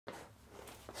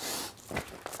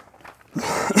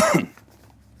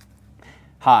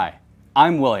Hi,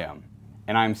 I'm William,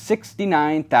 and I'm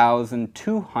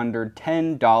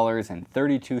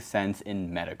 $69,210.32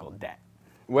 in medical debt.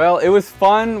 Well, it was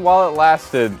fun while it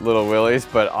lasted, little willies,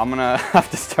 but I'm gonna have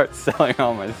to start selling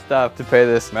all my stuff to pay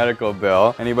this medical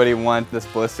bill. Anybody want this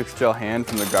ballistics gel hand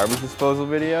from the garbage disposal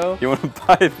video? You wanna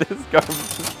buy this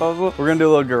garbage disposal? We're gonna do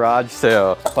a little garage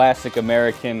sale. Classic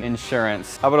American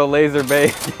insurance. How about a laser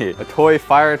baby? A toy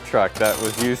fire truck that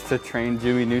was used to train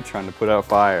Jimmy Neutron to put out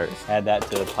fires. Add that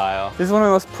to the pile. This is one of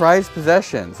my most prized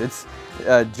possessions. It's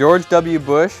George W.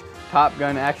 Bush Top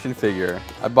Gun action figure.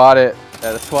 I bought it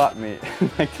at a swap meet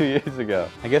like 2 years ago.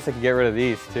 I guess I could get rid of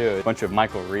these too. A bunch of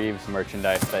Michael Reeves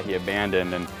merchandise that he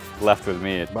abandoned and left with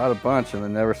me. I bought a bunch and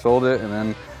then never sold it, and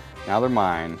then now they're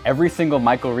mine. Every single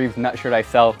Michael Reeves nut shirt I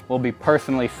sell will be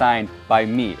personally signed by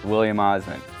me, William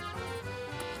Osman.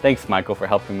 Thanks, Michael, for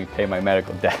helping me pay my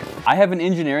medical debt. I have an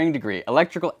engineering degree,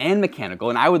 electrical and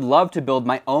mechanical, and I would love to build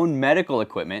my own medical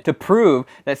equipment to prove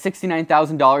that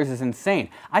 $69,000 is insane.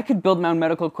 I could build my own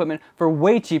medical equipment for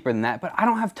way cheaper than that, but I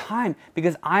don't have time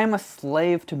because I am a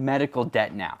slave to medical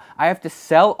debt now. I have to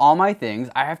sell all my things.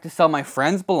 I have to sell my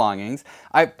friends' belongings.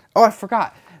 I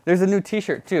forgot. There's a new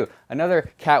t-shirt too,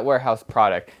 another Cat Warehouse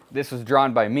product. This was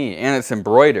drawn by me and it's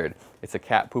embroidered. It's a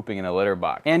cat pooping in a litter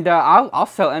box. And I'll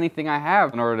sell anything I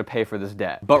have in order to pay for this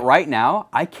debt. But right now,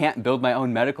 I can't build my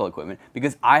own medical equipment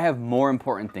because I have more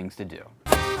important things to do.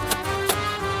 What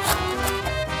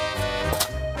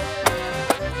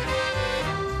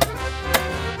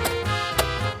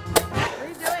are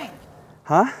you doing?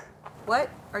 Huh? What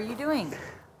are you doing?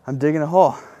 I'm digging a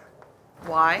hole.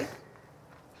 Why?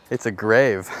 It's a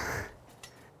grave.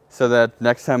 So that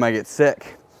next time I get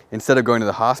sick, instead of going to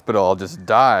the hospital, I'll just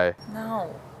die.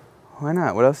 No. Why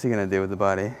not? What else are you gonna do with the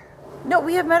body? No,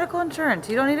 we have medical insurance.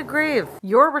 You don't need a grave.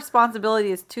 Your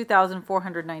responsibility is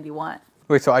 $2,491.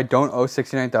 Wait, so I don't owe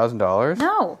 $69,000?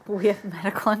 No, we have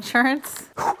medical insurance.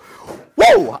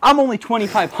 Whoa! I'm only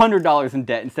 $2,500 in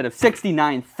debt instead of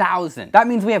 $69,000. That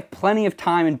means we have plenty of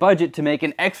time and budget to make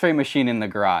an x-ray machine in the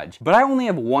garage. But I only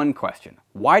have one question.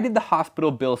 Why did the hospital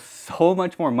bill so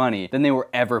much more money than they were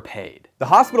ever paid? The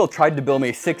hospital tried to bill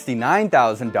me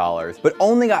 $69,000, but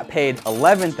only got paid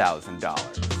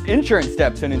 $11,000. Insurance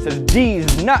steps in and says,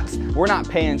 "Geez, nuts, we're not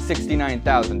paying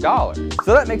 $69,000.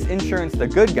 So that makes insurance the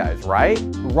good guys, right?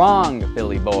 Wrong,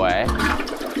 Billy boy.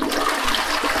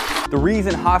 The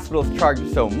reason hospitals charge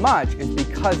so much is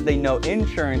because they know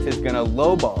insurance is gonna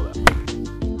lowball them.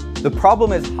 The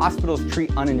problem is hospitals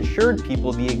treat uninsured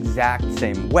people the exact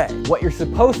same way. What you're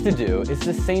supposed to do is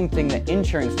the same thing that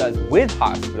insurance does with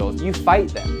hospitals. You fight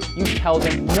them. You tell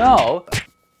them no.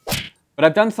 But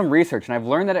I've done some research and I've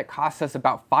learned that it costs us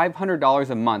about $500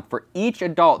 a month for each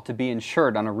adult to be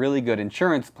insured on a really good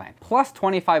insurance plan, plus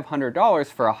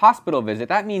 $2,500 for a hospital visit.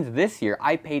 That means this year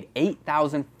I paid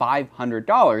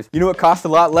 $8,500. You know what cost a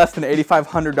lot less than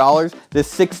 $8,500? This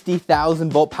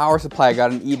 60,000 volt power supply I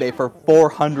got on eBay for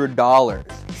 $400.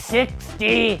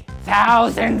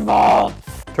 60,000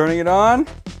 volts! Turning it on.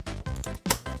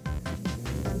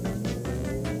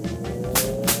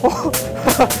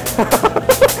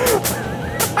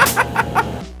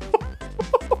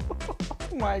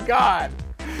 Oh my God.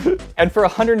 And for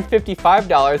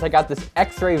 $155, I got this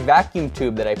x-ray vacuum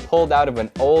tube that I pulled out of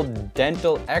an old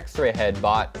dental x-ray head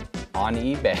bought on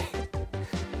eBay.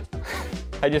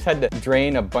 I just had to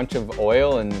drain a bunch of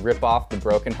oil and rip off the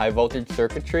broken high voltage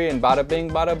circuitry and bada bing,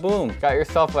 bada boom. Got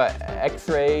yourself an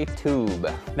x-ray tube.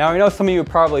 Now I know some of you are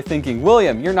probably thinking,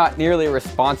 William, you're not nearly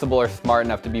responsible or smart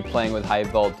enough to be playing with high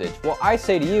voltage. Well, I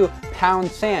say to you, pound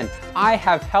sand. I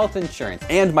have health insurance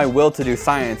and my will to do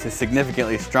science is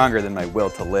significantly stronger than my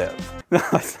will to live. No,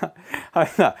 it's not.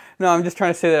 No, I'm just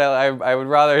trying to say that I would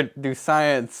rather do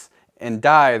science and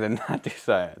die than not do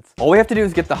science. All we have to do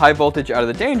is get the high voltage out of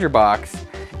the danger box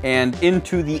and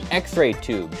into the x-ray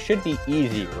tube. Should be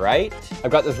easy, right?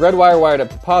 I've got this red wire wired up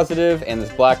to positive and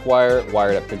this black wire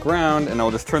wired up to ground, and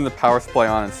I'll just turn the power supply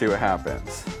on and see what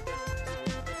happens.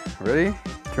 Ready?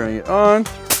 Turning it on.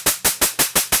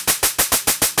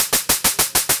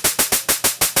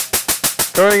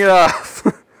 Turning it off.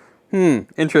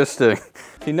 Interesting.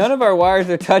 See, none of our wires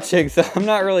are touching, so I'm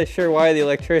not really sure why the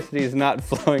electricity is not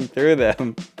flowing through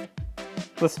them.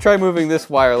 Let's try moving this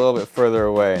wire a little bit further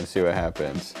away and see what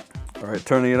happens. All right,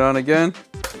 turning it on again.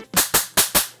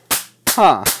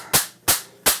 Huh.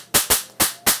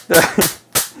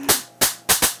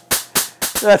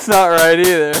 That's not right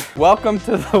either. Welcome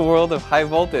to the world of high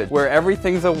voltage, where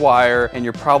everything's a wire and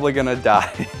you're probably gonna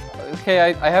die. Okay,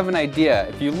 I have an idea.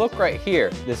 If you look right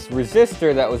here, this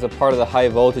resistor that was a part of the high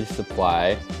voltage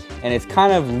supply and it's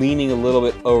kind of leaning a little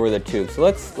bit over the tube. So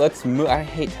let's move, I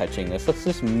hate touching this. Let's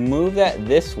just move that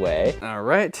this way. All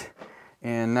right,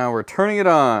 and now we're turning it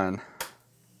on.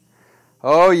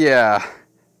 Oh yeah.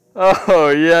 Oh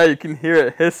yeah, you can hear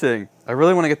it hissing. I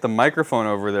really want to get the microphone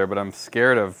over there, but I'm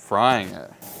scared of frying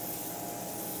it.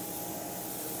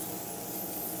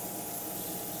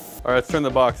 All right, let's turn the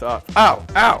box off. Ow,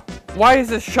 ow. Why is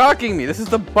this shocking me? This is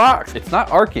the box. It's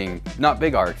not arcing, not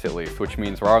big arcs at least, which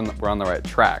means we're on the right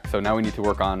track. So now we need to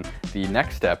work on the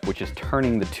next step, which is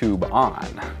turning the tube on.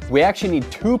 We actually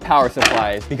need 2 power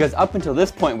supplies because up until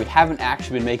this point, we haven't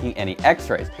actually been making any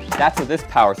x-rays. That's what this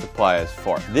power supply is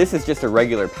for. This is just a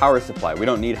regular power supply. We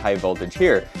don't need high voltage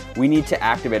here. We need to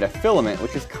activate a filament,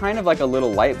 which is kind of like a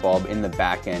little light bulb in the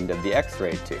back end of the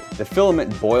x-ray tube. The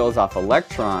filament boils off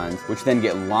electrons, which then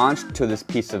get launched to this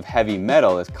piece of heavy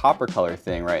metal, this copper color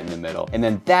thing right in the middle, and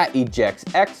then that ejects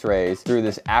x-rays through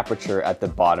this aperture at the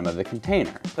bottom of the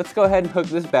container. Let's go ahead and hook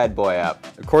this bad boy up.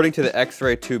 According to the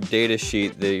x-ray tube data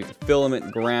sheet, the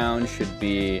filament ground should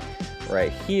be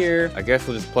right here. I guess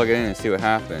we'll just plug it in and see what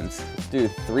happens. Let's do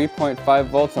 3.5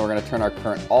 volts and we're gonna turn our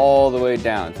current all the way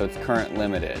down so it's current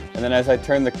limited. And then as I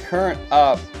turn the current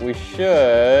up, we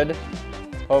should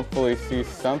hopefully see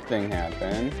something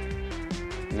happen.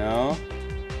 No?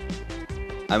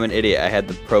 I'm an idiot. I had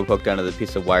the probe hooked onto the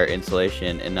piece of wire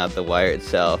insulation and not the wire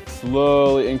itself.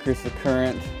 Slowly increase the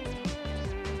current.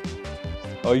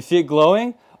 Oh, you see it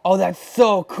glowing? Oh, that's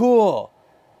so cool.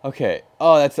 Okay,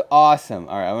 oh, that's awesome.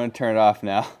 All right, I'm gonna turn it off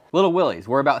now. Little Willies,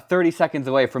 we're about 30 seconds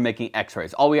away from making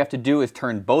x-rays. All we have to do is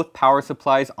turn both power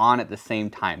supplies on at the same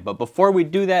time. But before we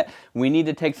do that, we need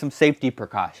to take some safety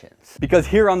precautions. Because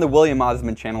here on the William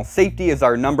Osman channel, safety is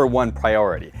our #1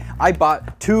 priority. I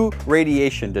bought 2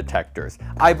 radiation detectors.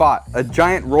 I bought a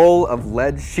giant roll of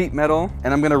lead sheet metal,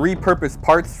 and I'm gonna repurpose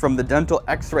parts from the dental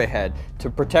x-ray head to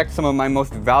protect some of my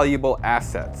most valuable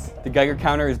assets. The Geiger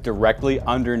counter is directly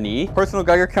underneath. Personal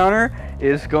Geiger counter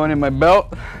is going in my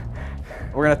belt.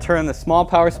 We're gonna turn the small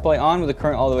power supply on with the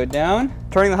current all the way down.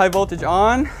 Turning the high voltage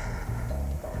on.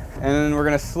 And then we're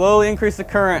gonna slowly increase the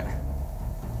current.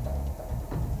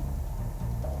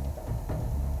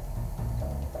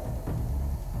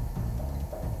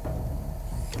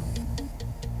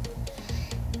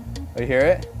 Oh, you hear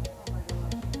it?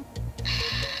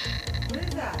 What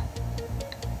is that?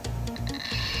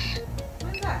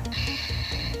 What is that?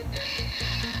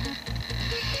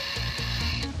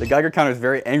 The Geiger counter is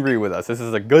very angry with us. This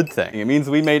is a good thing. It means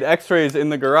we made x-rays in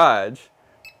the garage.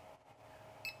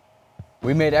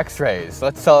 We made x-rays.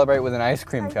 Let's celebrate with an ice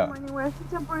cream cone. Good morning. We're actually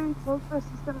temporarily closed for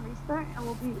system restart and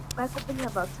we'll be back open in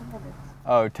about 10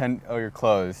 minutes. Oh, you're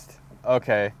closed.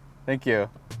 Okay, thank you.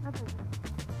 That's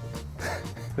okay.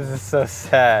 This is so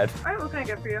sad. Alright, what can I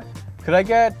get for you? Could I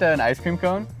get an ice cream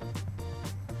cone?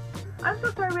 I'm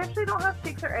so sorry, we actually don't have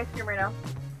shakes or ice cream right now.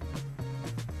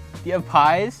 Do you have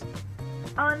pies?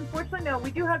 Unfortunately, no. We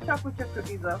do have chocolate chip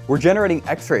cookies, though. We're generating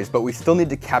x-rays, but we still need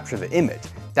to capture the image.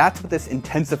 That's what this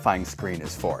intensifying screen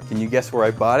is for. Can you guess where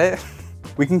I bought it?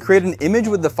 We can create an image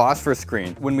with the phosphor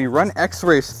screen. When we run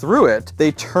x-rays through it,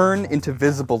 they turn into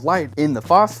visible light in the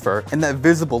phosphor, and that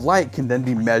visible light can then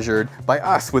be measured by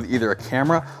us with either a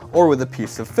camera or with a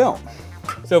piece of film.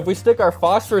 So if we stick our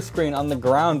phosphor screen on the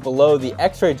ground below the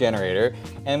x-ray generator,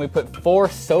 and we put 4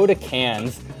 soda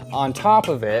cans on top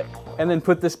of it, and then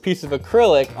put this piece of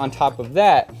acrylic on top of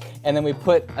that, and then we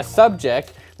put a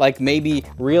subject, like maybe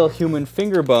real human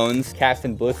finger bones cast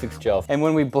in ballistics gel. And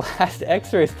when we blast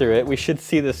x-rays through it, we should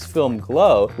see this film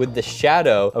glow with the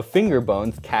shadow of finger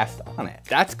bones cast on it.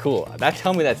 That's cool.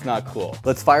 Tell me that's not cool.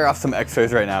 Let's fire off some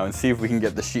x-rays right now and see if we can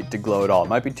get the sheet to glow at all. It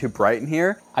might be too bright in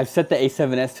here. I've set the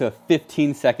A7S to a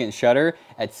 15-second shutter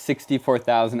at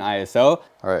 64,000 ISO.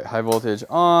 All right, high voltage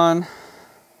on.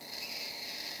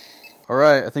 All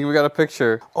right, I think we got a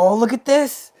picture. Oh, look at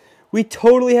this. We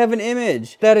totally have an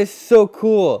image. That is so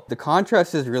cool. The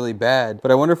contrast is really bad,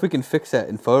 but I wonder if we can fix that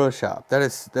in Photoshop.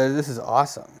 This is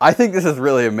awesome. I think this is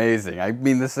really amazing. I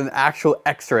mean, this is an actual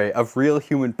x-ray of real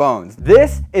human bones.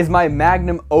 This is my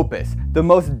magnum opus, the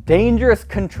most dangerous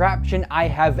contraption I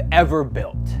have ever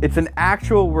built. It's an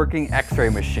actual working x-ray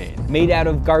machine made out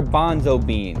of garbanzo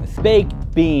beans, baked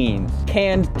beans,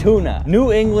 canned tuna,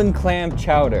 New England clam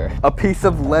chowder, a piece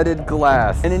of leaded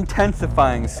glass, an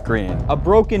intensifying screen, a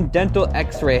broken dental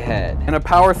x-ray head, and a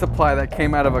power supply that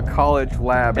came out of a college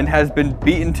lab and has been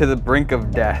beaten to the brink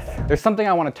of death. There's something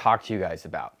I want to talk to you guys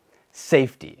about.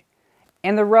 Safety.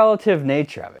 And the relative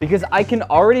nature of it. Because I can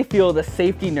already feel the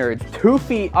safety nerds 2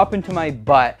 feet up into my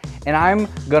butt and I'm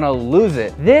gonna lose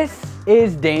it. This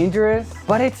is dangerous,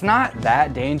 but it's not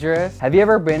that dangerous. Have you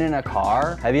ever been in a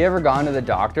car? Have you ever gone to the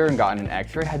doctor and gotten an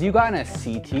x-ray? Have you gotten a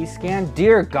CT scan?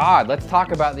 Dear God, let's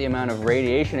talk about the amount of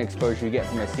radiation exposure you get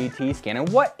from a CT scan. And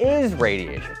what is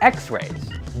radiation? X-rays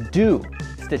do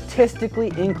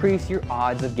statistically increase your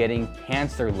odds of getting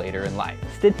cancer later in life.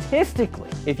 Statistically,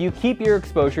 if you keep your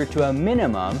exposure to a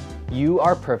minimum, you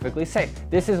are perfectly safe.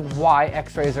 This is why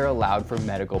x-rays are allowed for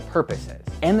medical purposes.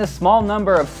 And the small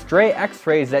number of stray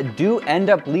x-rays that do end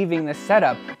up leaving the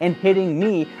setup and hitting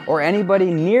me or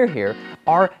anybody near here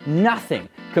are nothing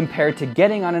compared to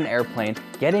getting on an airplane,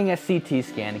 getting a CT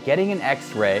scan, getting an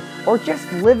x-ray, or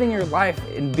just living your life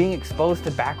and being exposed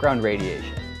to background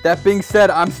radiation. That being said,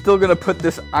 I'm still gonna put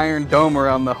this iron dome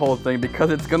around the whole thing because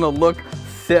it's gonna look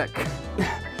sick.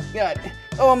 God.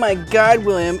 Oh my God,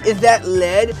 William, is that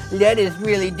lead? Lead is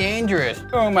really dangerous.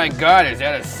 Oh my God, is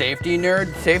that a safety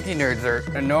nerd? Safety nerds are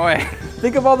annoying.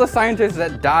 Think of all the scientists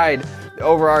that died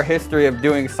over our history of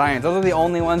doing science. Those are the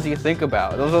only ones you think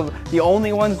about. Those are the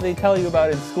only ones they tell you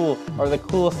about in school are the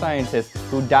cool scientists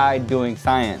who died doing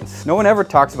science. No one ever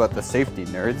talks about the safety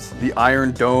nerds. The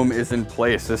iron dome is in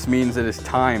place. This means it is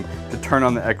time to turn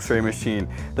on the x-ray machine.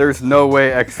 There's no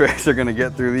way x-rays are gonna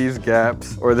get through these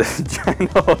gaps or this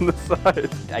giant hole on the side.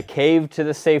 I caved to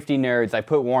the safety nerds. I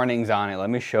put warnings on it.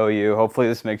 Let me show you. Hopefully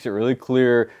this makes it really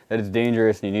clear that it's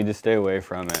dangerous and you need to stay away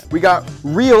from it. We got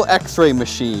real x-ray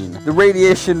machine. The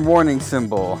radiation warning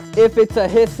symbol. If it's a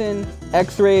hissin'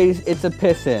 x-rays, it's a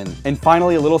pissin'. And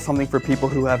finally, a little something for people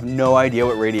who have no idea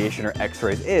what radiation or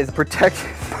x-rays is. Protect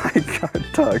my guard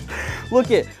dogs.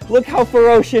 Look how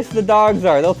ferocious the dogs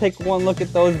are. They'll take one look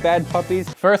at those bad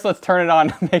puppies. First, let's turn it on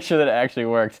to make sure that it actually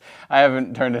works. I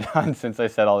haven't turned it on since I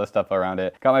set all this stuff around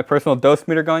it. Got my personal dose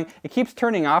meter going. It keeps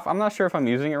turning off. I'm not sure if I'm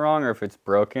using it wrong or if it's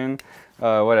broken.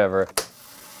 Whatever.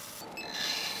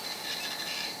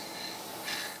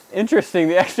 Interesting,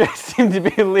 the x-rays seem to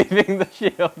be leaving the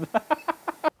shield.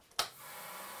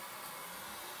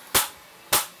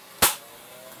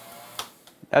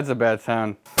 That's a bad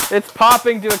sound. It's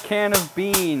popping to a can of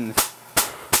beans.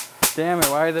 Damn it,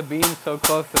 why are the beans so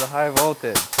close to the high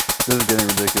voltage? This is getting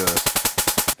ridiculous.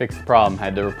 Fixed the problem,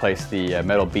 had to replace the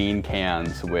metal bean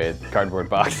cans with cardboard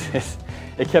boxes.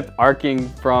 It kept arcing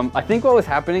from, I think what was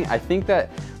happening, I think that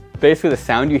basically the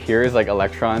sound you hear is like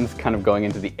electrons kind of going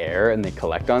into the air and they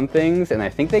collect on things, and I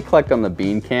think they collect on the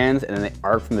bean cans and then they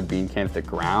arc from the bean cans to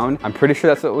ground. I'm pretty sure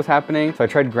that's what was happening. So I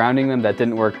tried grounding them, that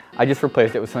didn't work. I just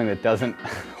replaced it with something that doesn't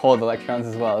hold electrons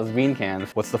as well as bean cans.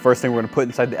 What's the first thing we're gonna put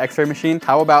inside the x-ray machine?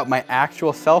 How about my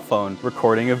actual cell phone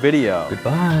recording a video?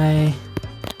 Goodbye.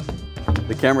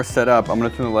 The camera's set up. I'm gonna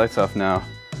turn the lights off now.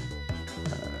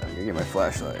 I'm gonna get my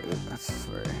flashlight. That's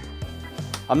very...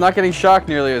 I'm not getting shocked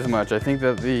nearly as much. I think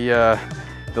that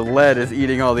the lead is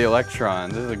eating all the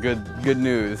electrons. This is a good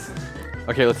news.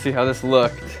 Okay, let's see how this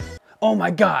looked. Oh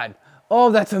my God! Oh,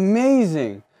 that's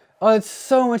amazing! Oh, it's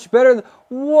so much better.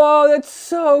 Whoa, that's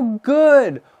so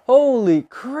good! Holy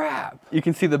crap! You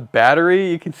can see the battery,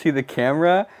 you can see the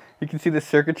camera, you can see the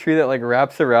circuitry that like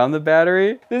wraps around the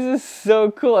battery. This is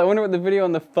so cool. I wonder what the video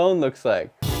on the phone looks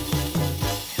like.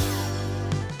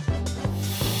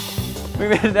 We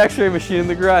made an x-ray machine in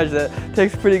the garage that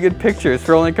takes pretty good pictures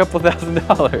for only a couple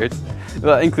 $1,000.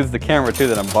 Well, that includes the camera too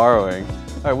that I'm borrowing.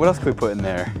 All right, what else can we put in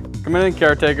there? Come in,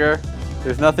 caretaker.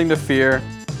 There's nothing to fear.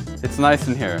 It's nice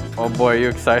in here. Oh boy, are you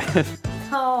excited?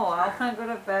 No, I want to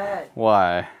go to bed.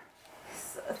 Why?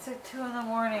 It's like 2 in the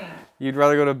morning. You'd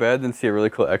rather go to bed than see a really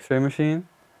cool x-ray machine?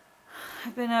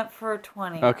 I've been up for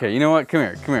 20. Okay, you know what? Come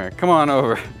here. Come on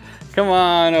over. Come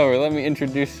on over. Let me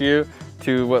introduce you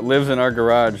to what lives in our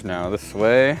garage now. This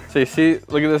way. So you see,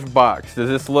 look at this box. Does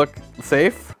this look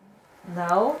safe?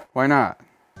 No. Why not?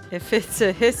 If it's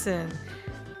a hissin'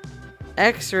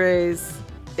 x-rays,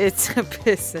 it's a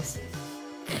pissin'.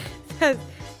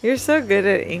 You're so good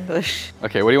at English.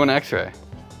 Okay, what do you want to x-ray?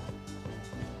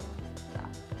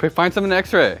 Find something to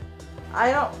x-ray.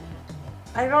 I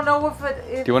don't know if it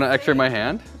is. Do you want to x-ray my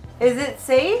hand? Is it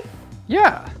safe?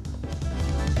 Yeah.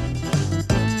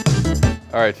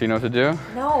 All right, so you know what to do?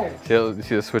 No.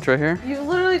 See the switch right here? You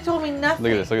literally told me nothing.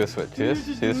 Look at this, look at the switch. See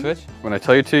this? See the switch? When I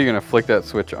tell you to, you're gonna flick that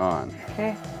switch on.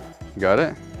 Okay. You got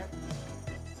it?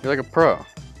 You're like a pro.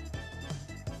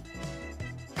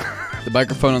 The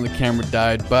microphone on the camera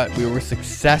died, but we were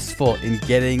successful in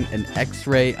getting an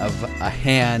x-ray of a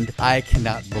hand. I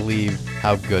cannot believe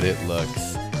how good it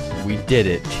looks. We did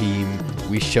it, team.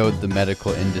 We showed the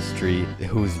medical industry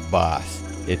who's boss.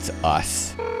 It's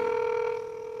us.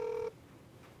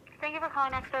 Thank you for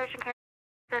calling Exploration Care.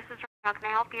 This is how can I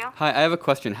help you? Hi, I have a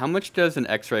question. How much does an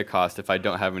x-ray cost if I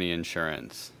don't have any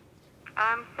insurance?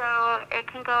 So it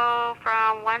can go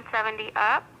from 170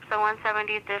 up. So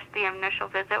 170 is just the initial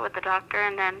visit with the doctor,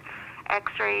 and then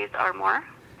x-rays are more.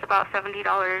 It's about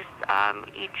 $70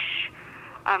 each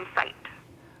site.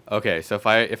 Okay, so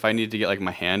if I need to get like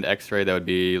my hand x-ray, that would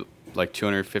be like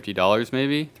 $250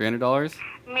 maybe? $300?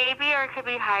 Maybe, or it could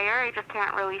be higher. I just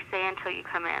can't really say until you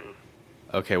come in.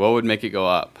 Okay, what would make it go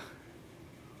up?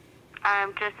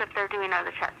 Just if they're doing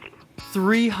other testing.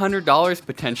 $300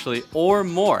 potentially or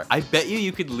more. I bet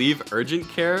you could leave urgent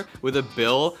care with a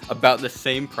bill about the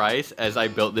same price as I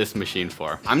built this machine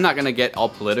for. I'm not gonna get all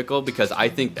political because I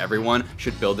think everyone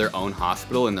should build their own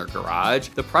hospital in their garage.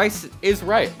 The price is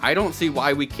right. I don't see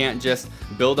why we can't just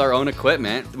build our own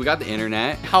equipment. We got the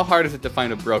internet. How hard is it to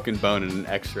find a broken bone in an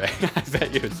x-ray? I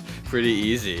bet you it's pretty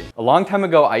easy. A long time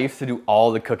ago, I used to do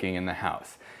all the cooking in the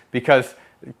house because,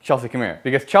 Chelsea, come here.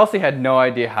 Because Chelsea had no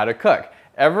idea how to cook.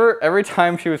 Every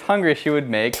time she was hungry, she would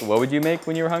make, what would you make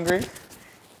when you were hungry?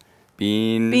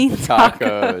 Bean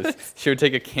tacos. She would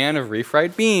take a can of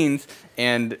refried beans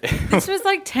and... This was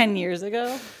like 10 years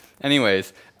ago.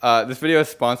 Anyways, this video is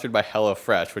sponsored by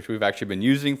HelloFresh, which we've actually been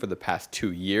using for the past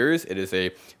 2 years. It is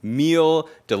a meal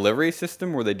delivery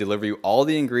system where they deliver you all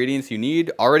the ingredients you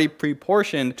need already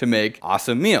pre-portioned to make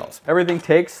awesome meals. Everything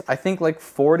takes, I think, like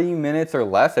 40 minutes or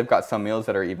less. They've got some meals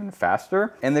that are even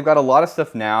faster. And they've got a lot of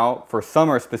stuff now for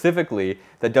summer specifically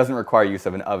that doesn't require use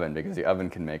of an oven because the oven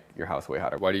can make your house way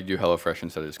hotter. Why do you do HelloFresh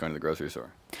instead of just going to the grocery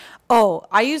store? Oh,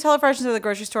 I use HelloFresh instead of the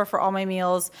grocery store for all my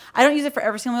meals. I don't use it for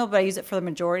every single meal, but I use it for the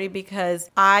majority because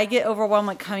I get overwhelmed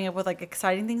like coming up with like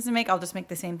exciting things to make. I'll just make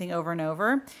the same thing over and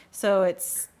over. So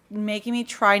it's making me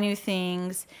try new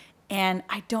things, and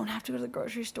I don't have to go to the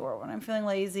grocery store when I'm feeling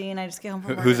lazy and I just get home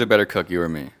from work. Who's a better cook, you or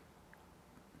me?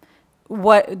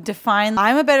 What define?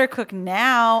 I'm a better cook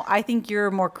now. I think you're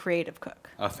a more creative cook.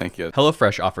 Oh, thank you.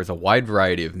 HelloFresh offers a wide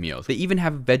variety of meals. They even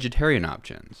have vegetarian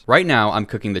options. Right now, I'm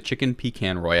cooking the chicken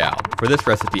pecan royale. For this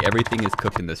recipe, everything is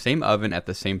cooked in the same oven at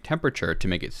the same temperature to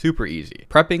make it super easy.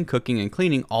 Prepping, cooking, and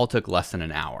cleaning all took less than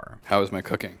an hour. How is my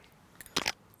cooking?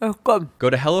 Oh, good.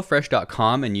 Go to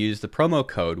HelloFresh.com and use the promo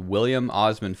code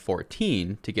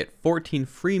WilliamOsman14 to get 14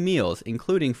 free meals,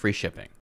 including free shipping.